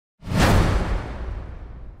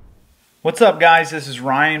What's up, guys? This is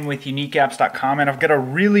Ryan with uniqueapps.com, and I've got a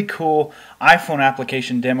really cool iPhone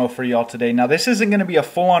application demo for y'all today. Now, this isn't going to be a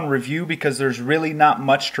full-on review because there's really not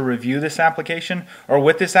much to review this application, or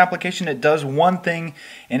with this application. It does one thing,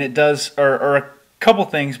 and it does, or a couple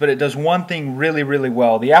things, but it does one thing really, really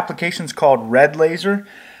well. The application's called Red Laser.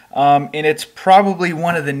 And it's probably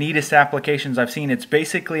one of the neatest applications I've seen. It's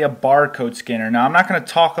basically a barcode scanner. Now, I'm not going to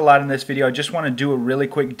talk a lot in this video. I just want to do a really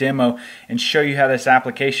quick demo and show you how this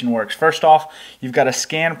application works. First off, you've got to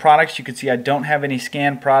scan products. You can see I don't have any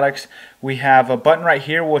scanned products. We have a button right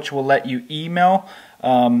here which will let you email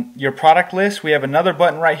your product list. We have another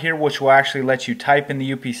button right here which will actually let you type in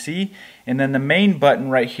the UPC, and then the main button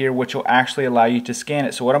right here which will actually allow you to scan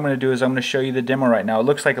it. So what I'm going to do is I'm going to show you the demo right now. It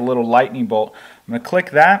looks like a little lightning bolt. I'm going to click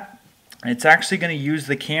that. It's actually going to use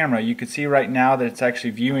the camera. You can see right now that it's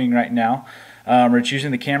actually viewing right now. Or it's using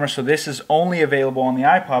the camera, so this is only available on the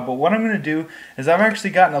iPod. But what I'm going to do is I've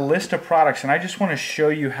actually gotten a list of products, and I just want to show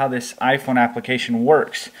you how this iPhone application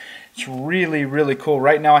works. It's really, really cool.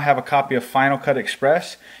 Right now I have a copy of Final Cut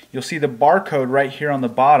Express. You'll see the barcode right here on the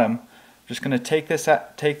bottom. I'm just going to take this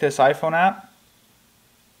iPhone app,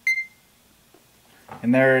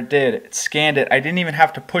 and there it did. It scanned it. I didn't even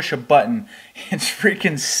have to push a button. It's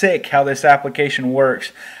freaking sick how this application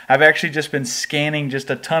works. I've actually just been scanning just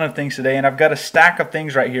a ton of things today, and I've got a stack of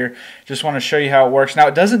things right here. Just want to show you how it works. Now,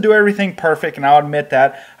 it doesn't do everything perfect, and I'll admit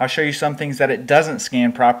that. I'll show you some things that it doesn't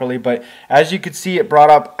scan properly, but as you can see, it brought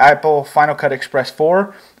up Apple Final Cut Express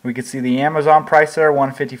 4. We could see the Amazon price there,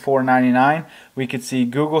 $154.99. We could see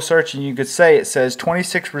Google search, and you could say it says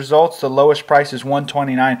 26 results. The lowest price is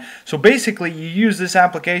 $129. So basically, you use this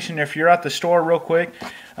application if you're at the store real quick.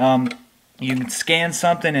 You can scan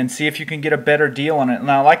something and see if you can get a better deal on it.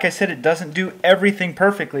 Now, like I said, it doesn't do everything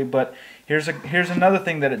perfectly, but here's another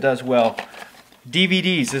thing that it does well.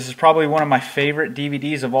 DVDs. This is probably one of my favorite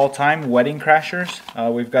DVDs of all time, Wedding Crashers.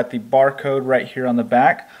 We've got the barcode right here on the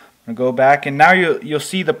back. I'm going to go back, and now you'll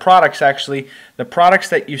see the products. Actually, the products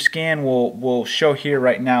that you scan will show here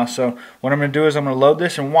right now. So what I'm going to do is I'm going to load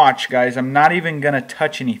this, and watch, guys. I'm not even going to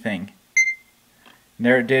touch anything. And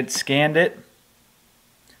there it did, scanned it.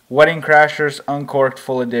 Wedding Crashers Uncorked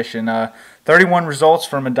Full Edition. 31 results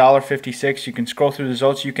from $1.56. You can scroll through the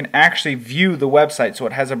results. You can actually view the website, so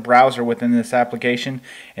it has a browser within this application,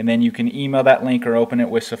 and then you can email that link or open it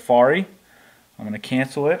with Safari. I'm going to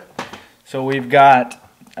cancel it. So we've got,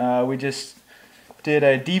 we just did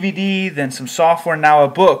a DVD, then some software, now a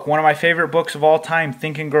book. One of my favorite books of all time,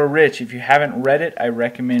 Think and Grow Rich. If you haven't read it, I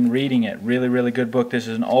recommend reading it. Really, really good book. This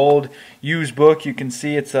is an old, used book. You can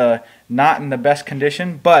see it's not in the best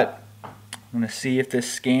condition, but I'm going to see if this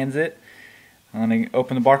scans it. I'm going to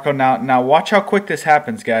open the barcode now. Now watch how quick this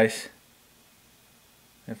happens, guys.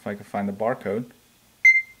 If I can find the barcode.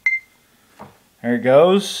 There it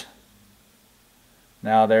goes.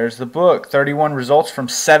 Now there's the book, 31 results from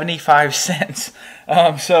 75 cents.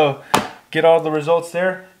 So get all the results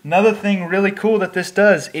there. Another thing really cool that this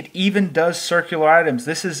does, it even does circular items.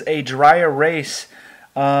 This is a dry erase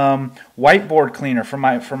whiteboard cleaner for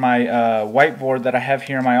my whiteboard that I have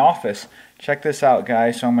here in my office. Check this out,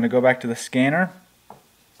 guys. So I'm going to go back to the scanner.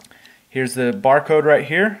 Here's the barcode right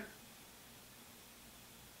here.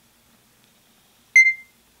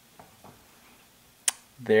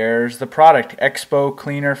 There's the product, Expo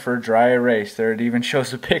Cleaner for Dry Erase. There, it even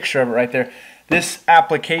shows a picture of it right there. This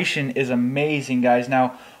application is amazing, guys.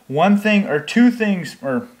 Now, one thing, or two things,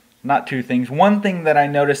 or not two things, one thing that I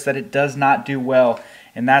noticed that it does not do well,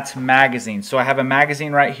 and that's magazines. So I have a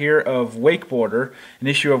magazine right here of Wakeboarder, an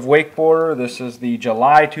issue of Wakeboarder. This is the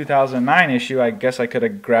July 2009 issue. I guess I could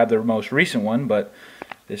have grabbed the most recent one, but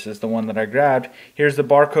this is the one that I grabbed. Here's the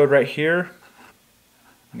barcode right here.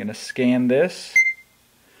 I'm going to scan this.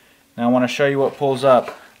 Now I want to show you what pulls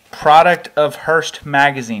up. Product of Hearst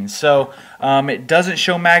magazine. So it doesn't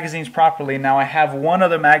show magazines properly. Now I have one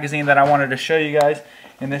other magazine that I wanted to show you guys,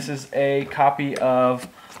 and this is a copy of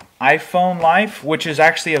iPhone Life, which is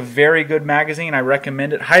actually a very good magazine. I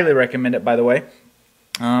recommend it, highly recommend it, by the way.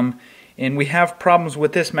 And we have problems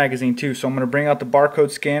with this magazine too, so I'm going to bring out the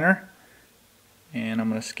barcode scanner, and I'm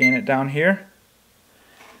going to scan it down here.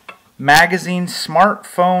 Magazine,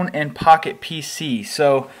 smartphone, and pocket PC.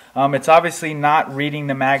 So it's obviously not reading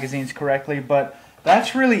the magazines correctly, but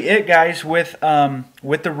that's really it, guys, with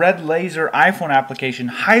the Red Laser iPhone application.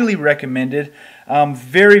 Highly recommended.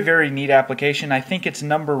 Very, very neat application. I think it's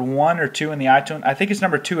number 1 or 2 in the iTunes. I think it's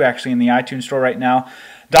number 2 actually in the iTunes store right now.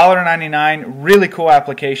 $1.99, really cool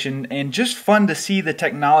application, and just fun to see the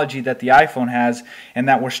technology that the iPhone has and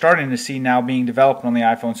that we're starting to see now being developed on the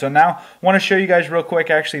iPhone. So now I want to show you guys real quick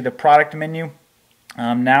actually the product menu.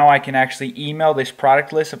 Now I can actually email this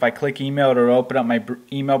product list. If I click email, it'll open up my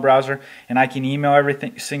email browser, and I can email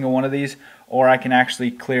every single one of these, or I can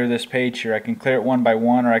actually clear this page here. I can clear it one by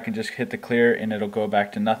one, or I can just hit the clear and it'll go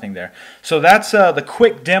back to nothing there. So that's the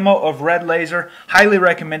quick demo of Red Laser. Highly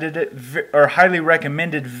recommended it, highly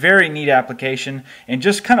recommended. Very neat application, and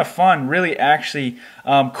just kind of fun, really actually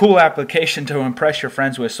cool application to impress your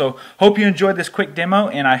friends with. So hope you enjoyed this quick demo,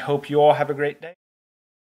 and I hope you all have a great day.